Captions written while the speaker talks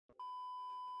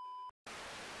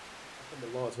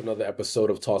Welcome along to another episode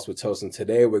of Talks with Tosin.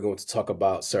 Today we're going to talk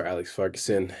about Sir Alex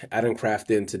Ferguson. Adam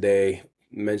Crafton today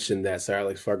mentioned that Sir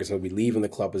Alex Ferguson will be leaving the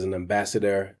club as an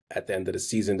ambassador at the end of the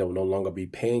season. They will no longer be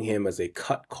paying him as a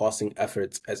cut costing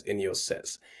efforts, as Ineos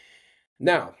says.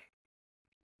 Now,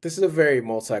 this is a very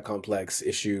multi-complex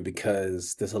issue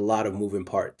because there's a lot of moving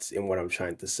parts in what I'm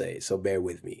trying to say, so bear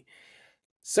with me.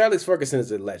 Sir Alex Ferguson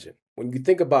is a legend. When you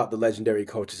think about the legendary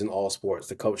coaches in all sports,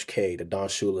 the Coach K, the Don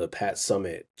Shula, Pat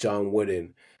Summitt, John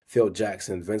Wooden, Phil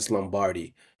Jackson, Vince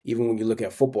Lombardi, even when you look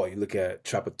at football, you look at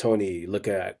Trapattoni, you look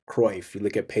at Cruyff, you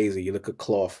look at Paisley, you look at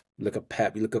Clough, you look at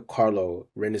Pep, you look at Carlo,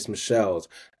 Rennes Michels,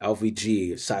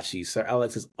 LVG, Sachi. Sir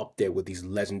Alex is up there with these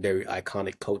legendary,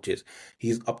 iconic coaches.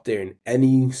 He's up there in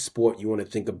any sport you want to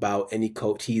think about, any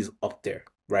coach, he's up there,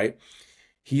 right?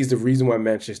 He's the reason why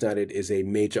Manchester United is a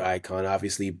major icon.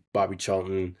 Obviously, Bobby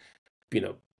Charlton, you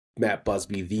know, Matt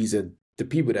Busby, these are the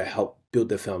people that helped build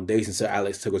the foundation. Sir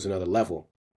Alex took us to another level.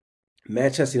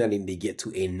 Manchester United need to get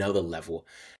to another level.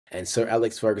 And Sir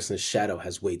Alex Ferguson's shadow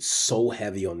has weighed so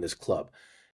heavy on this club.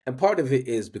 And part of it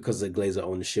is because of Glazer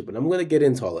ownership. And I'm going to get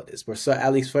into all of this. But Sir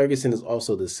Alex Ferguson is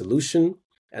also the solution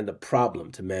and the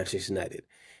problem to Manchester United.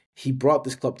 He brought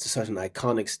this club to such an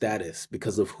iconic status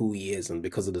because of who he is and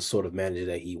because of the sort of manager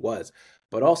that he was.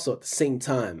 But also at the same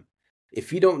time,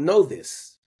 if you don't know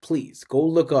this, please go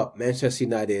look up Manchester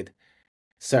United,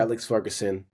 Sir Alex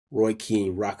Ferguson, Roy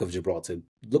Keane, Rock of Gibraltar.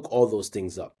 Look all those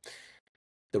things up.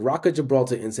 The Rock of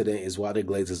Gibraltar incident is why the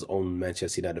Glazers own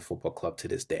Manchester United Football Club to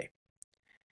this day.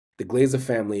 The Glazer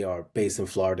family are based in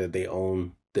Florida. They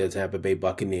own the Tampa Bay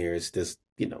Buccaneers. There's,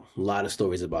 a lot of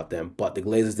stories about them. But the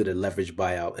Glazers did a leverage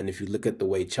buyout. And if you look at the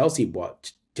way Chelsea were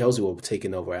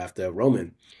taken over after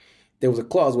Roman, there was a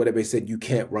clause where they said you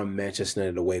can't run Manchester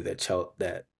United the way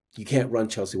that you can't run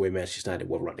Chelsea the way Manchester United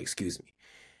will run, excuse me.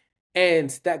 And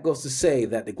that goes to say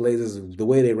that the Glazers, the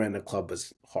way they ran the club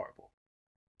was horrible.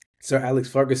 Sir Alex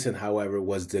Ferguson, however,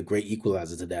 was the great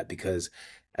equalizer to that because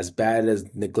as bad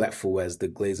as neglectful as the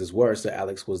Glazers were, Sir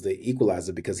Alex was the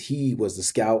equalizer because he was the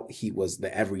scout, he was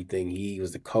the everything, he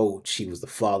was the coach, he was the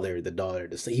father, the daughter,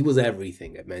 he was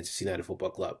everything at Manchester United Football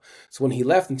Club. So when he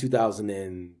left in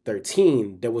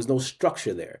 2013, there was no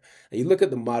structure there. And you look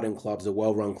at the modern clubs, the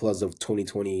well-run clubs of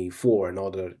 2024 and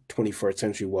all the 21st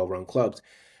century well-run clubs,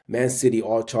 Man City,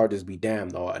 all charges be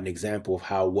damned, are an example of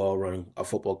how well run a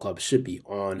football club should be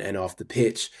on and off the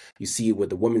pitch. You see it with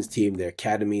the women's team, their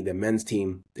academy, their men's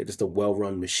team, they're just a well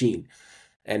run machine.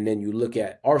 And then you look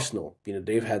at Arsenal,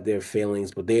 they've had their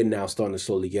failings, but they're now starting to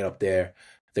slowly get up there.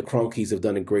 The Cronkies have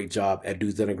done a great job.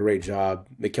 Edu's done a great job.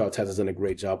 Mikel Arteta's done a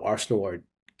great job. Arsenal are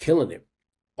killing it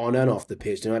on and off the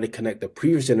pitch. They know how to connect the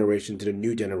previous generation to the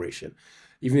new generation.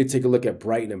 Even if you take a look at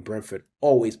Brighton and Brentford,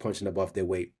 always punching above their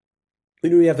weight.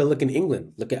 We have to look in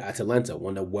England. Look at Atalanta,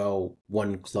 one of the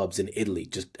well-won clubs in Italy,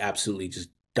 just absolutely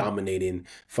just dominating,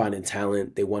 finding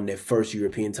talent. They won their first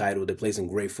European title. They play some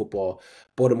great football.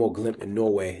 Baltimore Glimt in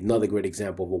Norway, another great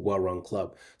example of a well-run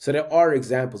club. So there are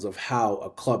examples of how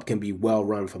a club can be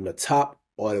well-run from the top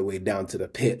all the way down to the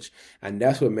pitch. And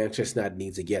that's what Manchester United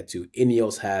needs to get to.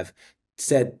 Ineos have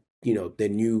said, their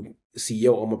new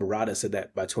CEO, Omar Barada, said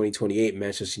that by 2028,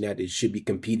 Manchester United should be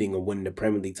competing and winning the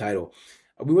Premier League title.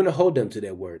 We want to hold them to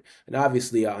their word. And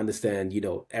obviously, I understand,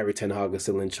 Eric Ten Hag is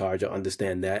still in charge. I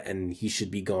understand that, and he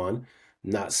should be gone.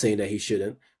 Not saying that he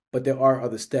shouldn't. But there are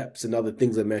other steps and other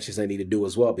things that Manchester need to do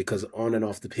as well, because on and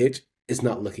off the pitch, it's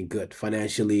not looking good,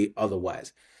 financially,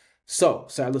 otherwise. So,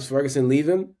 Sir Alex Ferguson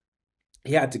leaving,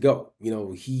 he had to go.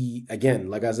 He,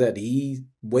 again, like I said, he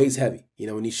weighs heavy,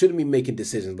 and he shouldn't be making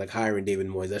decisions like hiring David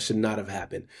Moyes. That should not have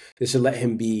happened. They should let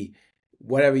him be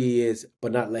whatever he is,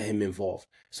 but not let him involve.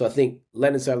 So I think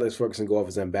letting Sir Alex Ferguson go off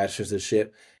his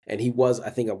ambassadorship, and he was, I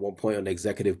think, at one point on the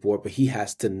executive board, but he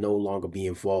has to no longer be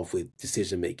involved with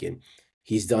decision making.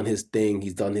 He's done his thing,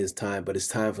 he's done his time, but it's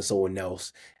time for someone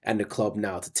else and the club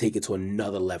now to take it to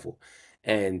another level.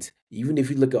 And even if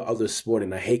you look at other sport,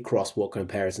 and I hate cross-sport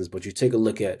comparisons, but you take a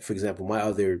look at, for example, my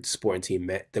other sporting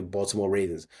team, the Baltimore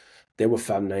Ravens, they were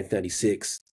founded in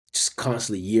 1996, just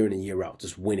constantly year in and year out,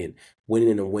 just winning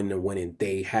and winning and winning.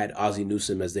 They had Ozzie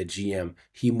Newsome as their GM.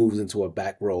 He moves into a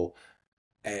back role.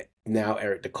 Now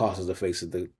Eric DeCosta is the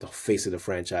face of the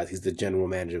franchise. He's the general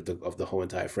manager of the whole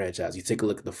entire franchise. You take a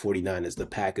look at the 49ers, the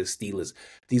Packers, Steelers.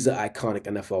 These are iconic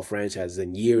NFL franchises,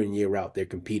 and year out, they're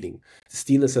competing. The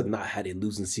Steelers have not had a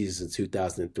losing season since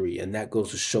 2003, and that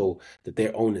goes to show that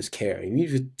their owners care. And you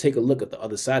just take a look at the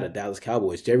other side of Dallas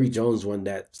Cowboys. Jerry Jones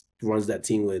runs that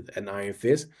team with an iron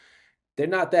fist. They're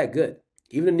not that good.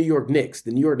 Even the New York Knicks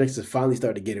have finally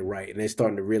started to get it right, and they're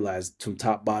starting to realize from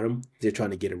top bottom, they're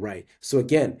trying to get it right. So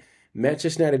again,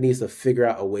 Manchester United needs to figure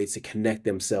out a way to connect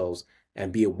themselves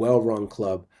and be a well-run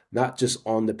club, not just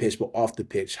on the pitch, but off the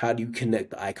pitch? How do you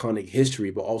connect the iconic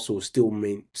history, but also still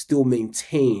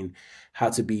maintain how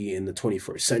to be in the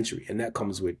 21st century? And that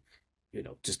comes with,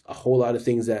 just a whole lot of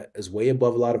things that is way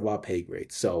above a lot of our pay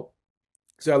grades. So,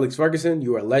 Sir Alex Ferguson,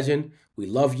 you are a legend. We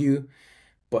love you.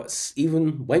 But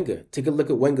even Wenger, take a look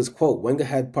at Wenger's quote. Wenger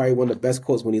had probably one of the best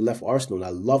quotes when he left Arsenal. And I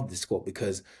love this quote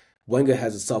because Wenger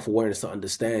has a self-awareness to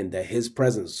understand that his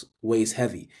presence weighs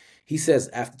heavy. He says,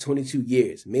 after 22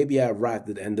 years, maybe I arrived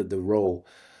at the end of the role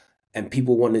and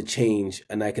people want to change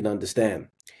and I can understand.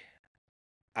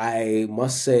 I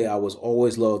must say I was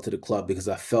always loyal to the club because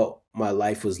I felt my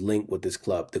life was linked with this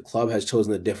club. The club has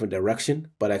chosen a different direction,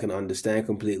 but I can understand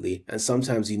completely. And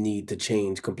sometimes you need to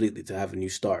change completely to have a new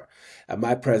start. And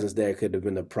my presence there could have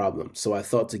been a problem. So I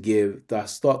thought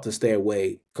to stay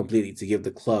away completely to give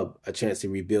the club a chance to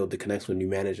rebuild the connection with a new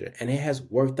manager. And it has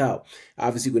worked out.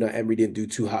 Obviously, Emery didn't do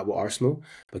too hot with Arsenal.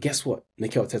 But guess what?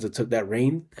 Mikel Arteta took that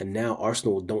reign, and now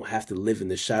Arsenal don't have to live in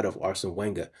the shadow of Arsene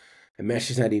Wenger. And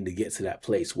Manchester United need to get to that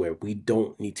place where we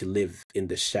don't need to live in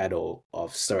the shadow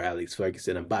of Sir Alex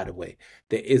Ferguson. And by the way,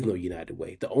 there is no United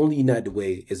Way. The only United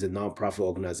Way is a non-profit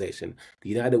organization. The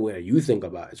United Way you think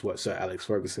about is what Sir Alex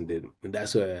Ferguson did. And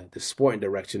that's where the sporting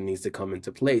direction needs to come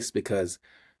into place, because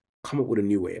come up with a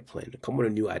new way of playing, come up with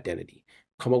a new identity,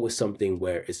 come up with something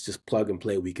where it's just plug and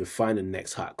play. We can find the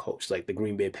next hot coach, like the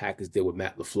Green Bay Packers did with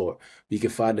Matt LaFleur. We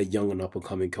can find a young and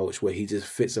up-and-coming coach where he just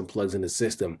fits and plugs in the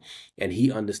system, and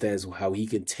he understands how he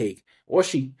can take, or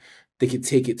they can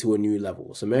take it to a new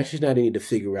level. So Manchester United need to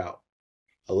figure out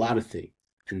a lot of things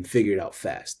and figure it out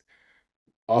fast.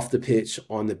 Off the pitch,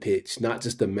 on the pitch, not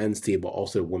just the men's team, but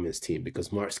also the women's team,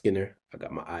 because Mark Skinner, I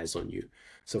got my eyes on you.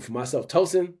 So for myself,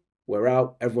 Tosin, we're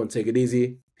out. Everyone take it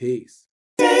easy. Peace.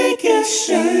 Take your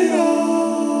shirt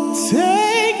off.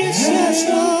 Take your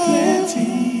shirt off.